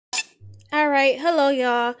Alright, hello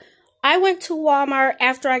y'all. I went to Walmart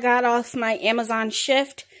after I got off my Amazon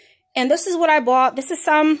shift, and this is what I bought. This is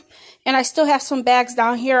some, and I still have some bags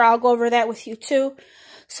down here. I'll go over that with you too.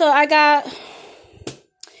 So I got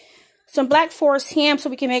some Black Forest ham so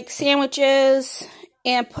we can make sandwiches,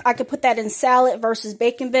 and I could put that in salad versus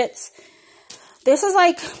bacon bits. This is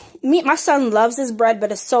like, my son loves this bread,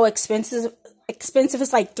 but it's so expensive.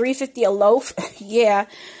 It's like $3.50 a loaf. Yeah,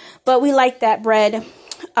 but we like that bread.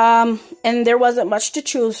 And there wasn't much to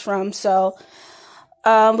choose from, so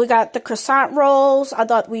we got the croissant rolls. I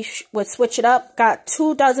thought we would switch it up. Got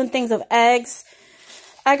 2 dozen things of eggs.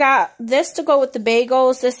 I got this to go with the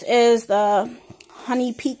bagels. This is the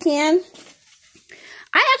honey pecan.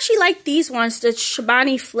 I actually like these ones, the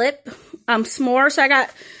Shabani Flip s'more. So I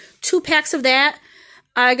got 2 packs of that.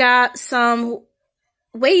 I got some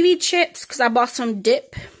wavy chips because I bought some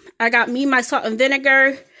dip. I got me my salt and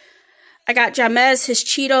vinegar. I got Jamez, his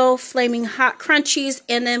Cheeto Flaming Hot Crunchies,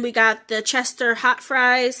 and then we got the Chester Hot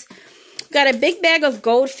Fries. Got a big bag of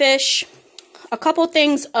goldfish, a couple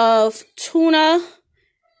things of tuna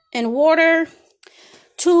and water,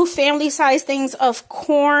 2 family-size things of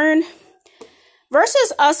corn,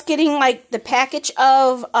 versus us getting like the package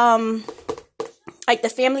of, like the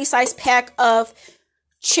family-size pack of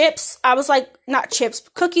chips. I was like, not chips,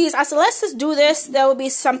 cookies. I said, let's just do this. That would be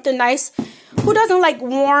something nice. Who doesn't like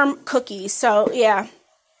warm cookies? So, yeah.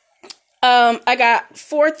 I got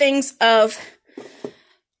 4 things of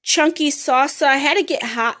chunky salsa. I had to get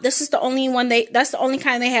hot. This is the only one that's the only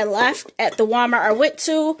kind they had left at the Walmart I went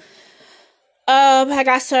to. I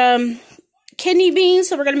got some kidney beans,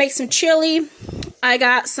 so we're going to make some chili. I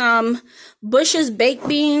got some Bush's baked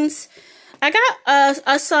beans. I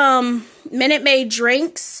got some Minute Maid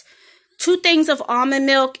drinks. 2 things of almond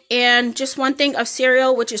milk, and just 1 thing of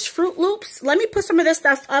cereal, which is Fruit Loops. Let me put some of this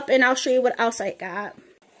stuff up, and I'll show you what else I got.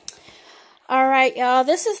 Alright, y'all,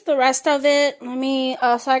 this is the rest of it. Let me,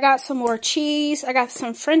 so I got some more cheese. I got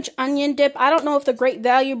some French onion dip. I don't know if the Great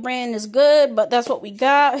Value brand is good, but that's what we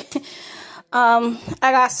got. I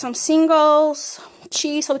got some singles,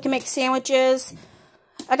 cheese so we can make sandwiches.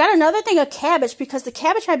 I got another thing of cabbage, because the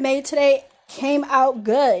cabbage I made today came out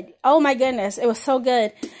good. Oh my goodness, it was so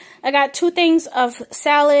good. I got 2 things of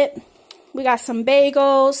salad. We got some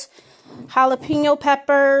bagels, jalapeno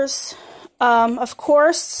peppers. Of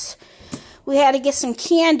course, we had to get some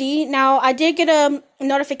candy. Now, I did get a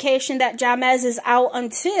notification that Jamez is out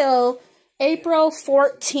until April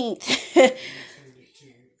 14th.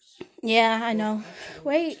 Yeah, I know.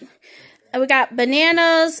 Wait. We got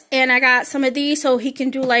bananas, and I got some of these so he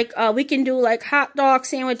can do like, we can do like hot dog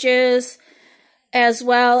sandwiches, as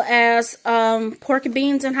well as pork and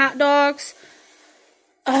beans and hot dogs.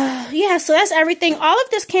 Yeah, so that's everything. All of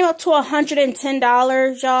this came up to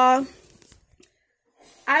 $110, y'all.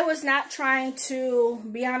 I was not trying to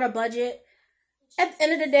be on a budget. At the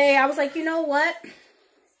end of the day, I was like, you know what?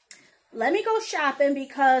 Let me go shopping,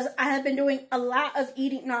 because I have been doing a lot of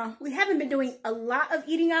eating. No, we haven't been doing a lot of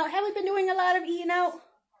eating out. Have we been doing a lot of eating out?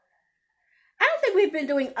 I don't think we've been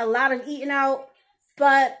doing a lot of eating out,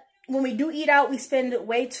 but when we do eat out, we spend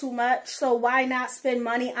way too much. So why not spend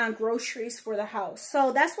money on groceries for the house?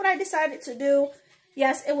 So that's what I decided to do.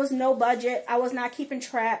 Yes, it was no budget. I was not keeping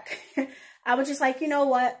track. I was just like, you know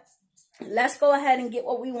what? Let's go ahead and get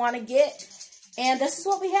what we want to get. And this is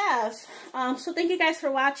what we have. So thank you guys for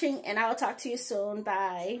watching, and I will talk to you soon.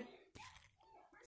 Bye.